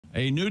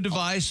A new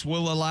device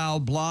will allow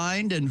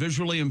blind and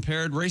visually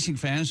impaired racing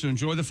fans to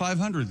enjoy the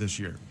 500 this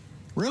year.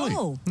 Really?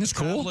 Oh. That's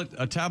cool.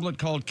 A tablet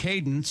called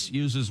Cadence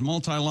uses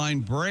multi-line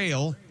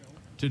Braille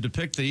to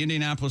depict the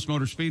Indianapolis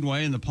Motor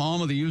Speedway in the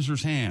palm of the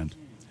user's hand.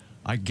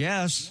 I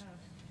guess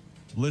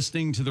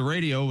listening to the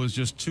radio was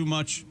just too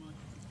much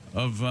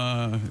of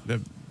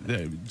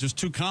just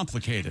too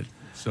complicated.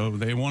 So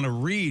they want to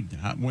read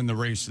when the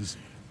race is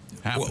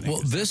happening.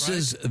 Well, this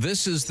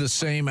is the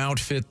same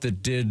outfit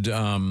that did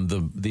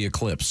the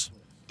Eclipse.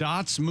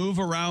 Dots move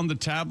around the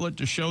tablet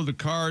to show the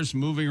cars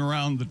moving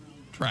around the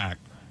track.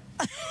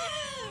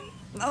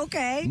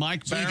 Okay.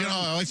 Mike Barron.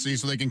 I see.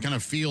 So they can kind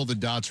of feel the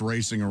dots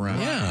racing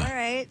around. Yeah. All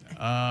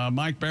right.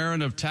 Mike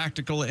Barron of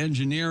Tactical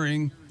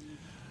Engineering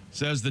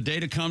says the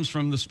data comes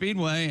from the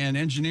Speedway, and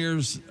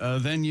engineers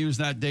then use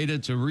that data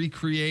to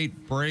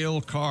recreate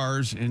Braille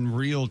cars in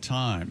real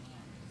time.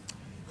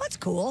 That's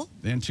cool.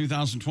 In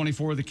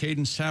 2024, the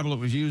Cadence Tablet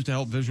was used to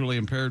help visually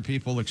impaired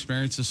people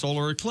experience the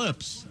solar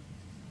eclipse.